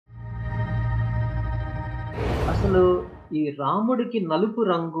అసలు ఈ రాముడికి నలుపు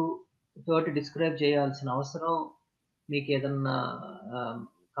రంగు తోటి డిస్క్రైబ్ చేయాల్సిన అవసరం మీకేదన్నా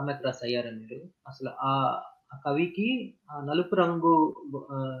కమ్ అక్రాస్ అయ్యారా మీరు? అసలు ఆ కవికి ఆ నలుపు రంగు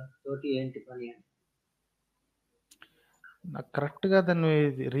తోటి ఏంటి పని అని? నాకు కరెక్ట్‌గా దాని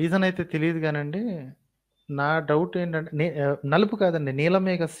రీజన్ అయితే తెలీదు గానండి. నా డౌట్ ఏంటంటే నలుపు కాదండి.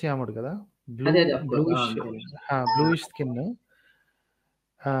 నీలమేఘశ్యాముడు కదా! బ్లూ అదే ఆఫ్ కోర్స్. బ్లూయిష్ అంతేలెండి. Bluish skin.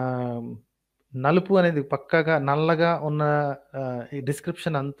 ఆహ్, నలుపు అనేది పక్కాగా నల్లగా ఉన్న ఈ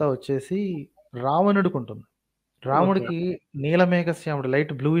డిస్క్రిప్షన్ అంతా వచ్చేసి రావణుడికుంటుంది. ఓకే. రాముడికి నీలమేఘశ్యాముడు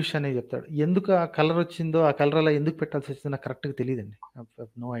లైట్ బ్లూయిష్ అని చెప్తాడు. ఎందుకు ఆ కలర్ వచ్చిందో, ఆ కలర్ అలా ఎందుకు పెట్టాల్సొచ్చిందో నాకు కరెక్ట్‌గా తెలీదండి.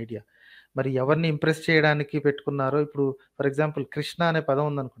 No idea. మరి ఎవరిని ఇంప్రెస్ చేయడానికి పెట్టుకున్నారో ఇప్పుడు ఫర్ ఎగ్జాంపుల్ 'కృష్ణ' అనే పదం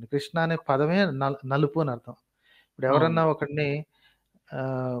ఉందనుకోండి. 'కృష్ణ' అనే పదమే నలుపు అని అర్థం. ఇప్పుడు అవును. ఎవరన్నా ఒకడిని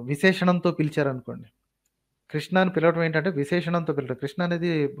విశేషణంతో పిలిచారనుకోండి. 'కృష్ణ' అని పిలవడం ఏంటంటే విశేషణంతో పిలవడం. 'కృష్ణ'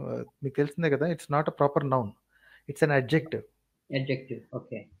 అనేది మీకు తెలిసిందే కదా! It's not a proper noun. It's an adjective. Adjective.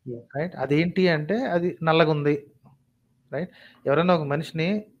 Okay. Yeah! Right. అదేంటి అంటే అది నల్లగుంది. రైట్. ఎవరైనా ఒక మనిషిని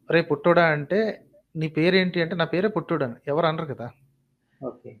 "ఒరేయ్ పుట్టోడా" అంటే నీ పేరేంటి అంటే నా పేరే పుట్టోడు అని. ఎవరు అనరు కదా!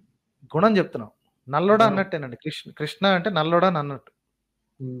 ఓకే. గుణం చెప్తున్నాం. నల్లోడా గుణం. అన్నట్టేనండి. కృష్ణ అంటే నల్లోడా అని అన్నట్టు.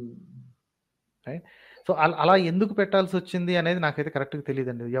 హ్మ్. రైట్. సో, అలా ఎందుకు పెట్టాల్సొచ్చింది అనేది నాకైతే కరెక్ట్‌గా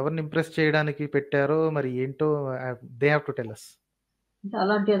తెలీదండి. ఎవరిని ఇంప్రెస్ చేయడానికి పెట్టారో మరి ఏంటో they have to tell us. అంటే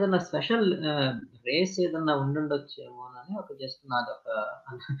అలాంటి ఏదన్నా స్పెషల్ రేస్ ఏదన్నా ఉండుండొచ్చేమోనని ఒక జస్ట్ నాదొక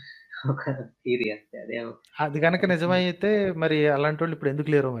ఒక థియరీ అంతే. అదేం అది గనక నిజమైతే మరి అలాంటోళ్ళు ఇప్పుడు ఎందుకు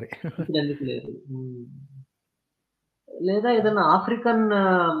లేరో మరి. ఇప్పుడెందుకు లేదు. హ్మ్. లేదా ఏదన్నా ఆఫ్రికన్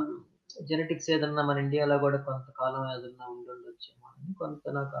జెనెటిక్స్ ఏదన్నా మన ఇండియాలో గూడా కొంతకాలం ఏదన్నా ఉండుండొచ్చేమో అని కొంత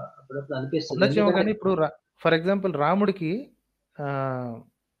నాకు అప్పుడప్పుడు అనిపిస్తది. ఉండొచ్చేమో ఎందుకంటే గానీ ఇప్పుడు ఫర్ ఎగ్జాంపుల్ ఆహ్,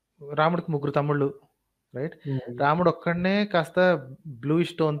 రాముడికి ముగ్గురు తమ్ముళ్ళు. రైట్. హ్మ్. రాముడు ఒక్కడినే కాస్త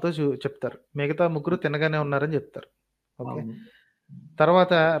బ్లూయిష్ టోన్‌తో చెప్తారు. మిగతా ముగ్గురు తిన్నగానే ఉన్నారని జెప్తారు. ఓకే. అవును.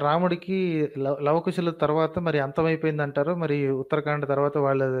 తర్వాత రాముడికి లవకుశుల తర్వాత మరి అంతమైపోయిందంటారు. మరి ఉత్తరాఖండ్ తర్వాత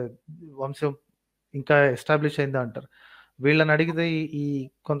వాళ్ళ వంశం ఇంకా ఎస్టాబ్లిష్ అయిందా అంటారు. వీళ్ళని అడిగితే ఈ ఈ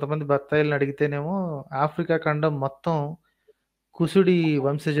కొంతమంది బత్తాయిల్ని అడిగితేనేమో ఆఫ్రికా ఖండం మొత్తం కుషుడి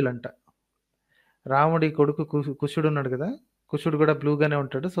వంశజులంట. రాముడి కొడుకు కుషుడున్నాడు గదా! కుషుడు గూడా బ్లూగానే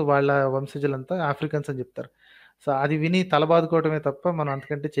ఉంటాడు. సో, వాళ్ళ వంశజులంతా ఆఫ్రికన్స్ అని జెప్తారు. సో, అది విని తల బాదుకోవటమే తప్ప మనం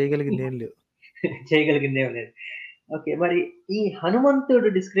అంతకంటే చేయగలిగిందేం లేదు. చేయగలిగిందేం లేదు. ఓకే. మరి ఈ హనుమంతుడి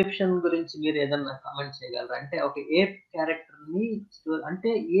డిస్క్రిప్షన్ గురించి మీరేదన్నా కామెంట్ చేయగలరా? అంటే ఒక ఏ క్యారెక్టర్‌ని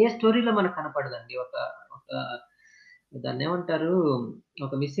అంటే ఏ స్టోరీలో మనకు కనపడదండి. ఒక ఒక దాన్నేమంటారు?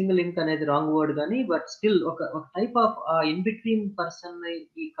 ఒక మిస్సింగ్ లింక్ అనేది రాంగ్ వర్డ్ గానీ, బట్ స్టిల్ ఒక type of in between person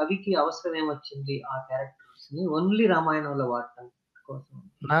ఈ కవికి అవసరం ఏమొచ్చింది ఆ క్యారెక్టర్స్‌ని ఓన్లీ రామాయణంలో వాడటం కోసం?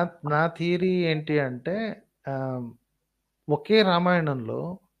 నా నా థియరీ ఏంటి అంటే ఆహ్, ఒకే రామాయణంలో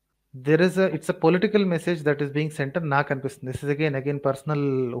it's a political message that is being cent అని నాకనిపిస్తుంది. This is again personal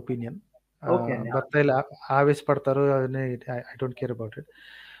opinion. Okay అండి. బత్తాయిలు ఆవేశపడతారు అని I don't care about it.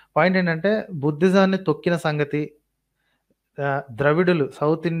 Point ఏంటంటే బుద్ధిజాన్ని తొక్కిన సంగతి ద్రవిడులు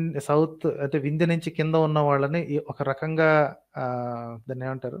సౌత్ అంటే వింధ్య నుంచి కింద ఉన్న వాళ్ళని ఒక రకంగా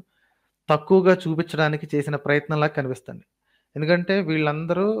దాన్నేమంటారు? తక్కువగా చూపించడానికి చేసిన ప్రయత్నంలా కనిపిస్తుంది. ఎందుకంటే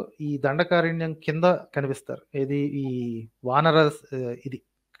వీళ్ళందరూ ఈ దండకారణ్యం కింద కనిపిస్తారు. ఏది ఈ ఇది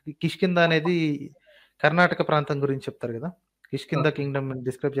కిష్కింద అనేది కర్ణాటక ప్రాంతం గురించి చెప్తారు గదా! కిష్కింద ఓకే. కింగ్‌డమ్‌ని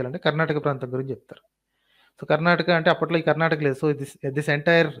డిస్క్రైబ్ చేయాలంటే కర్ణాటక ప్రాంతం గురించి చెప్తారు. సో, కర్ణాటక అంటే అప్పట్లో ఈ కర్ణాటక లేదు. సో, దిస్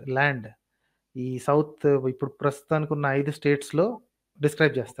ఎంటైర్ ల్యాండ్ ఈ సౌత్ ఇప్పుడు ప్రస్తుతానికున్న 5 స్టేట్స్‌లో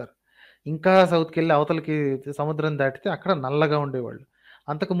డిస్క్రైబ్ చేస్తారు. ఇంకా సౌత్‌కెళ్ళి అవతలకి సముద్రం దాటితే అక్కడ నల్లగా ఉండేవాళ్ళు.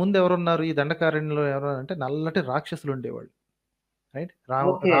 అంతకుముందు ఎవరున్నారు? ఈ దండకారణ్యంలో ఎవరు నల్లటి రాక్షసులుండేవాళ్ళు. రైట్.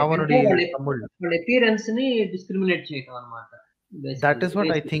 ఓకే. అంటే రావణుడి తమ్ముళ్ళు. వాళ్ళ అపియరెన్స్‌ని డిస్క్రిమినేట్ చేయటం అన్నమాట. That basically is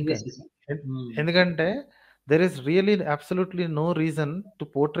what I think అండి. రేసిజం. హ్మ్. ఎందుకంటే there is really absolutely no reason to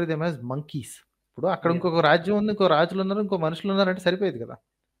portray them as monkeys. ఇప్పుడు అక్కడ యాహ్! ఇంకొక రాజ్యం ఉంది. ఇంకో రాజులున్నారు. ఇంకో మనుషులున్నారంటే సరిపోయేది కదా!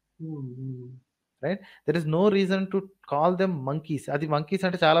 హ్మ్. హ్మ్. Right. There is no reason to call them monkeys. అది మంకీస్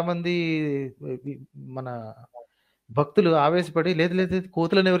అంటే చాలామంది వి మన భక్తులు ఆవేశపడి లేదు లేదు లేదు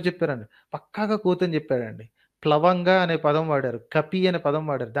కోతులని ఎవరు చెప్పారండి. పక్కాగా కోతని చెప్పాడండి. ప్లవంగ అనే పదం వాడారు. కపి అనే పదం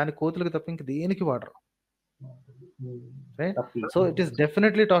వాడారు. దాన్ని కోతులకు తప్ప ఇంక దేనికి వాడరు. హ్మ్. రైట్. కపి. So, it is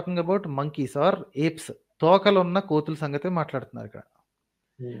definitely talking about monkeys are apes. తోకలున్న కోతుల సంగతే మాట్లాడుతున్నారిక్కడ.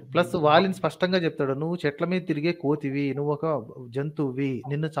 హ్మ్. ప్లస్ హ్మ్. వాలిన్ స్పష్టంగా చెప్తాడు. "నువ్వు చెట్ల మీద తిరిగే కోతివి. నువ్వొక జంతువువి.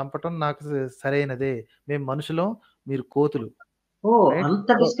 నిన్ను చంపటం నాకు సరైనదే. మేము మనుషులం. మీరు కోతులు." ఓహ్! రైట్.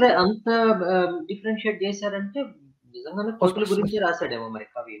 సో, అంత డిఫరెన్షియేట్ చేసారంటే నిజంగానే కోతుల గురించే రాసాడేమో మరి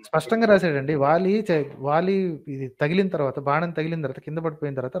కవి నాకు స్పష్టంగా తెలిసి. రాసాడండి. వాలి ఇది తగిలిన తర్వాత బాణం తగిలిన తర్వాత కింద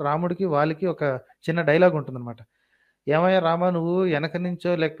పడిపోయిన తర్వాత రాముడికి, వాలికి ఒక చిన్న డైలాగ్ ఉంటుందనమాట. ఏమయ్యా రామా, నువ్వు వెనక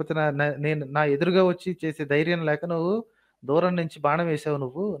నుంచో లేకపోతే నేను నా ఎదురుగా వచ్చి చేసే ధైర్యం లేక నువ్వు దూరం నుంచి బాణం వేసావు,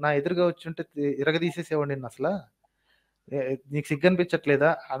 నువ్వు నా ఎదురుగా వచ్చి ఉంటే ఇరగదీసేసేవాడు నేను అసలు. నీకు సిగ్గు అనిపించట్లేదా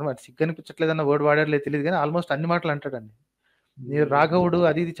అనమాట. సిగ్గు అనిపించట్లేదన్న వర్డ్ వాడారు లేదు తెలియదు కానీ ఆల్మోస్ట్ అన్ని మాటలు అంటాడండి. మీరు రాఘవుడు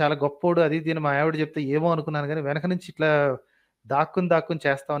అది ఇది చాలా గొప్పోడు అది ఇది అని మా ఆవిడ చెప్తే ఏమో అనుకున్నాను కానీ వెనక నుంచి ఇట్లా దాక్కుని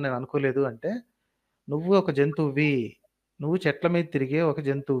చేస్తావని నేను అనుకోలేదు అంటే, నువ్వు ఒక జంతువువి, నువ్వు చెట్ల మీద తిరిగే ఒక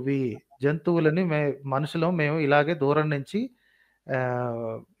జంతువువి, జంతువులని మనుషులు మేము ఇలాగే దూరం నుంచి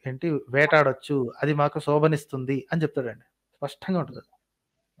ఏంటి వేటాడొచ్చు, అది మాకు శోభనిస్తుంది అని చెప్తాడండి. స్పష్టంగా ఉంటుంది.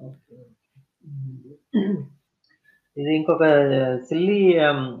 ఇది ఇంకొక సిల్లీ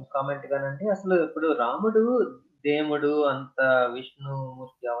కామెంట్ గానండి. అసలు ఇప్పుడు రాముడు దేవుడు అంత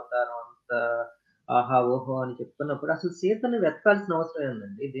విష్ణుమూర్తి అవతారం అంత ఆహా ఓహో అని చెప్తున్నప్పుడు అసలు సీతను వెతకాల్సిన అవసరం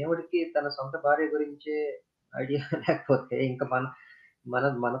ఏందండి? దేవుడికి తన సొంత భార్య గురించే ఐడియా లేకపోతే ఇంకా మన మన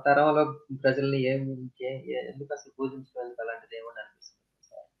మన తరంలో ప్రజల్ని ఎందుకు అసలు పూజించడానికి అలాంటి దేవుడు అనిపిస్తుంది.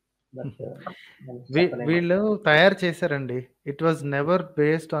 వీళ్ళు తయారు చేశారండి. It was never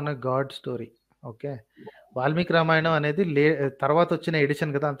based on a God story. Okay, Valmiki Ramayanam అనేది తర్వాత వచ్చిన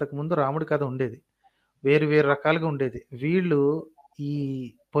ఎడిషన్ కదా, అంతకు ముందు రాముడి కథ ఉండేది, వేరు వేరు రకాలుగా ఉండేది. వీళ్ళు ఈ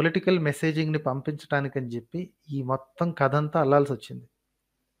పొలిటికల్ మెసేజింగ్ ని పంపించడానికి అని చెప్పి ఈ మొత్తం కథ అంతా అల్లాల్సి వచ్చింది.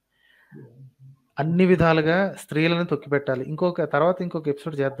 అన్ని విధాలుగా స్త్రీలను తొక్కిపెట్టాలి. తర్వాత ఇంకొక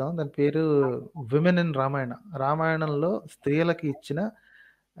ఎపిసోడ్ చేద్దాం, దాని పేరు విమెన్ ఇన్ రామాయణ. రామాయణంలో స్త్రీలకి ఇచ్చిన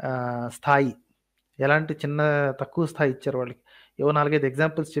స్థాయి, ఎలాంటి తక్కువ స్థాయి ఇచ్చారు వాళ్ళకి. ఏవో 4-5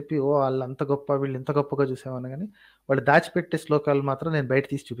 ఎగ్జాంపుల్స్ చెప్పి వాళ్ళు అంత గొప్ప వీళ్ళు ఇంత గొప్పగా చూసామని, కానీ వాళ్ళు దాచిపెట్టే శ్లోకాలు మాత్రం నేను బయట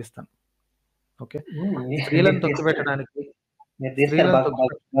తీసి చూపిస్తాను. ఓకే, స్త్రీలను తొక్కిపెట్టడానికి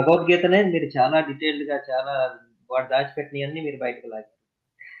భగవద్గీతనే మీరు చాలా డీటెయిల్డ్ గా చాలా వాడు దాచిపెట్టినవన్నీ మీరు బయటకు లాగారు.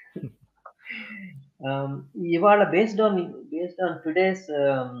 ఇవాళ బేస్డ్ ఆన్ టుడేస్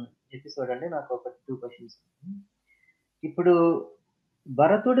ఎపిసోడ్ అండి, నాకు ఒక 2 క్వశ్చన్స్. ఇప్పుడు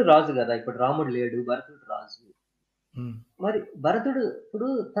భరతుడు రాజు కదా, ఇప్పుడు రాముడు లేడు, భరతుడు రాజు. మరి భరతుడు ఇప్పుడు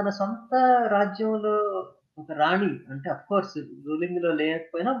తన సొంత రాజ్యంలో ఒక రాణి, అంటే అఫ్ కోర్స్ రూలింగ్ లో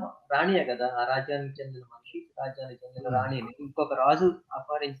లేకపోయినా రాణియే కదా, ఆ రాజ్యానికి చెందిన మనిషి, రాజ్యానికి చెందిన రాణిని ఇంకొక రాజు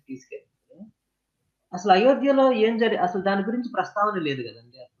అపహరించి తీసుకెళ్తే అసలు అయోధ్యలో ఏం అసలు దాని గురించి ప్రస్తావన లేదు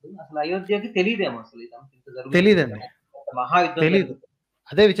కదండి. అసలు అయోధ్యకి తెలియదేమో అసలు తెలియదండి, మహాయుద్ధం తెలియదు.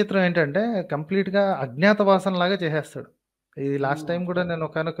 అదే విచిత్రం ఏంటంటే కంప్లీట్ గా అజ్ఞాతవాసం లాగా చేసేస్తాడు. ఇది లాస్ట్ టైం కూడా నేను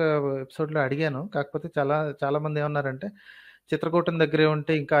ఒకనొక ఎపిసోడ్ లో అడిగాను, కాకపోతే చాలా మంది ఏమన్నారంటే చిత్రకూటం దగ్గరే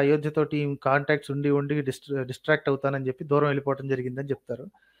ఉంటే ఇంకా అయోధ్యతోటి కాంటాక్ట్స్ ఉండి డిస్ట్రాక్ట్ అవుతానని చెప్పి దూరం వెళ్ళిపోవడం జరిగిందని చెప్తారు.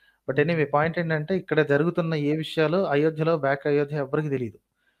 బట్ ఎనీవే పాయింట్ ఏంటంటే ఇక్కడ జరుగుతున్న ఏ విషయాలు అయోధ్యలో అయోధ్య ఎవరికి తెలియదు.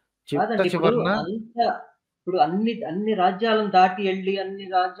 ఇప్పుడు అన్ని రాజ్యాలను దాటి వెళ్ళి అన్ని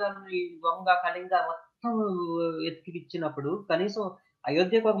రాజ్యాలను వంగ కళింగ మొత్తం ఎత్తికిచ్చినప్పుడు కనీసం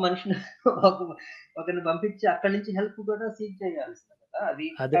అయోధ్యకు ఒక మనిషిని ఒకరిని పంపించి అక్కడి నుంచి హెల్ప్ కూడా సీక్ చేయాల్సింది కదా.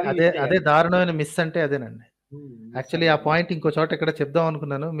 అదే దారుణమైన మిస్ అంటే అదేనండి. యాక్చువల్లీ ఆ పాయింట్ ఇంకో చోట ఇక్కడ చెప్దాం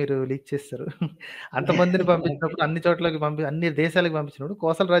అనుకున్నాను, మీరు లీక్ చేస్తారు. అంతమందిని పంపించినప్పుడు అన్ని చోట్లకి అన్ని దేశాలకు పంపించినప్పుడు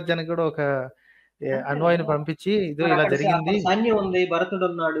కోసల రాజ్యానికి కూడా ఒక అన్వాయిని పంపించి ఇదో ఇలా జరిగింది, సైన్యం ఉంది, భరతుడు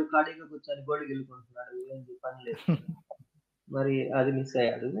ఉన్నాడు, ఖాళీగా కూర్చొని గోడి గెలుకుంటున్నాడు, ఏంటి పని లేదు. మరి అది మిస్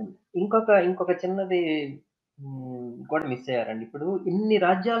అయ్యాడు. ఇంకొక చిన్నది కూడా మిస్ అయ్యారండి. ఇప్పుడు ఇన్ని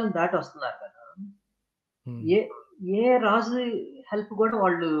రాజ్యాలను దాటి వస్తున్నారు కదా, ఏ రాజు హెల్ప్ కూడా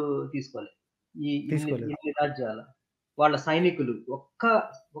వాళ్ళు తీసుకోలేదు. ఇన్ని రాజ్యాల వాళ్ళ సైనికులు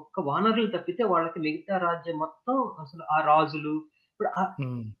ఒక్క వానరులు తప్పితే వాళ్ళకి మిగతా రాజ్యం మొత్తం అసలు ఆ రాజులు.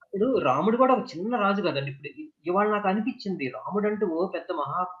 ఇప్పుడు రాముడు కూడా ఒక చిన్న రాజు కదండి. ఇప్పుడు ఇవాళ నాకు అనిపించింది రాముడు అంటే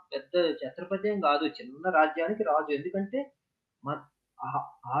పెద్ద ఛత్రపతి ఏం కాదు, చిన్న రాజ్యానికి రాజు. ఎందుకంటే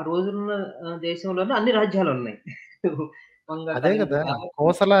ఆ రోజున్న దేశంలోనే అన్ని రాజ్యాలు ఉన్నాయి. అదే కదా,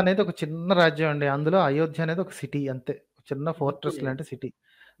 కోసల అనేది ఒక చిన్న రాజ్యం అండి, అందులో అయోధ్య అనేది ఒక సిటీ అంతే, చిన్న ఫోర్ట్రెస్ లాంటి city.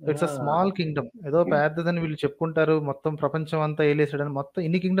 It's a small Kingdom. ఏదో పెద్దదని వీళ్ళు చెప్పుకుంటారు, మొత్తం ప్రపంచం అంతా ఏలేసాడని. మొత్తం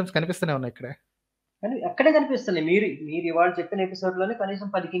ఇన్ని కింగ్డమ్స్ కనిపిస్తూనే ఉన్నాయి ఇక్కడ. కానీ అక్కడే కనిపిస్తున్నాయి. మీరు ఇవాళ చెప్పిన ఎపిసోడ్ లోనే కనీసం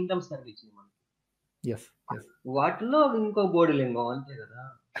 10 కింగ్డమ్స్ కనిపించింది మనకి. వాటిలో ఇంకో బోడిలింగం అంతే కదా,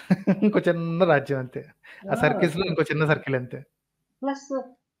 ఇంకో చిన్న రాజ్యం అంతే, ఆ సర్కిల్స్ లో ఇంకో చిన్న సర్కిల్ అంతే. ప్లస్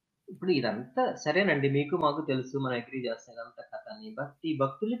ఇప్పుడు ఇదంతా సరేనండి, మీకు మాకు తెలుసు, మనం అగ్రీ చేస్తాం ఇదంతా కథని. బట్ ఈ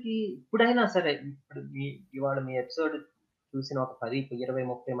భక్తులకి ఇప్పుడైనా సరే, ఇప్పుడు ఇవాళ మీ ఎపిసోడ్ చూసిన ఒక 10, 20,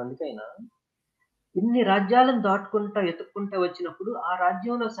 30 మందికైనా ఇన్ని రాజ్యాలను దాటుకుంటా ఎత్తుక్కుంటా వచ్చినప్పుడు ఆ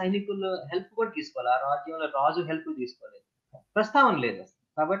రాజ్యంలో సైనికులు హెల్ప్ కూడా తీసుకోవాలి, ఆ రాజ్యంలో రాజు హెల్ప్ తీసుకోలేదు, ప్రస్తావన లేదు.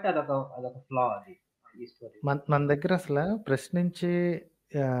 కాబట్టి అదొక ఫ్లా. అది మన దగ్గర అసలు ప్రశ్నించే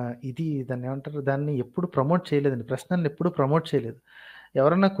ఇది దాన్ని ఏమంటారు, దాన్ని ఎప్పుడు ప్రమోట్ చేయలేదండి, ప్రశ్నల్ని ఎప్పుడు ప్రమోట్ చేయలేదు.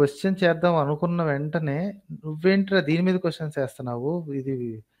 ఎవరన్నా క్వశ్చన్ చేద్దాం అనుకున్న వెంటనే నువ్వేంట్రా దీని మీద క్వశ్చన్స్ చేస్తున్నావు, ఇది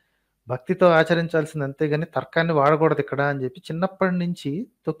భక్తితో ఆచరించాల్సింది అంతేగాని తర్కాన్ని వాడకూడదు ఇక్కడ అని చెప్పి చిన్నప్పటి నుంచి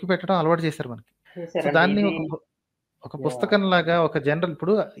తొక్కి పెట్టడం అలవాటు చేశారు మనకి. సో చేశారండి దాన్ని ఇది. ఒక పుస్తకం లాగా ఒక జనరల్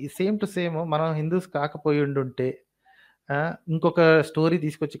ఇప్పుడు సేమ్ టు సేమ్ మనం హిందూస్ కాకపోయి ఉండుంటే ఇంకొక స్టోరీ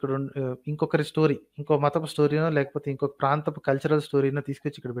తీసుకొచ్చి ఇక్కడ ఇంకొకరి స్టోరీ, ఇంకో మతపు స్టోరీనో లేకపోతే ఇంకొక ప్రాంతపు కల్చరల్ స్టోరీనో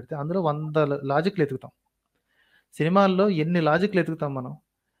తీసుకొచ్చి ఇక్కడ పెడితే అందులో 100 లాజిక్లు ఎతుకుతాం. సినిమాల్లో ఎన్ని లాజిక్లు ఎతుకుతాం మనం.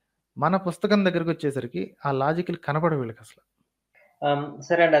 మన పుస్తకం దగ్గరికి వచ్చేసరికి ఆ లాజిక్లు కనపడవు వీళ్ళకి అసలు.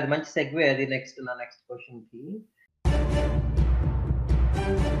 సరే అండి, అది మంచి సెగ్వే. అది నా నెక్స్ట్ క్వశ్చన్ కి.